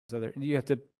you have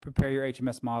to prepare your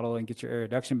HMS model and get your area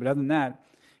reduction. But other than that,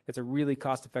 it's a really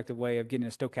cost-effective way of getting a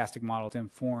stochastic model to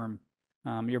inform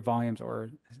your volumes or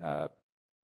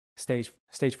stage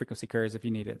frequency curves if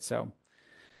you need it. So,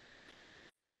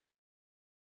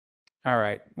 all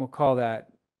right, we'll call that.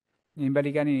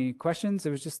 Anybody got any questions?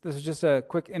 This was just a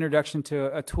quick introduction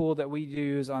to a tool that we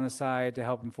use on the side to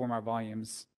help inform our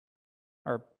volumes,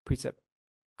 our precept.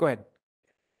 Go ahead.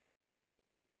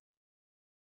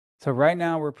 So right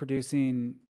now we're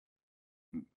producing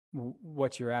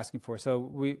what you're asking for. So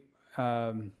we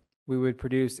would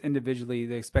produce individually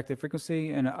the expected frequency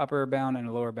and an upper bound and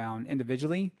a lower bound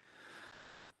individually.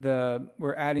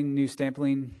 We're adding new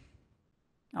sampling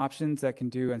options that can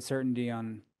do uncertainty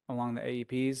along the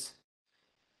AEPs.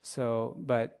 So,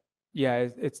 but yeah,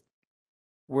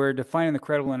 we're defining the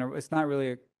credible interval. It's not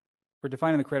really we're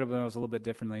defining the credible intervals a little bit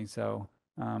differently. So,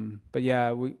 but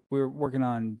yeah, we're working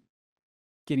on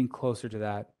getting closer to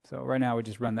that. So right now we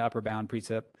just run the upper bound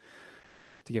precept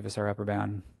to give us our upper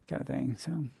bound kind of thing.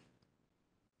 So.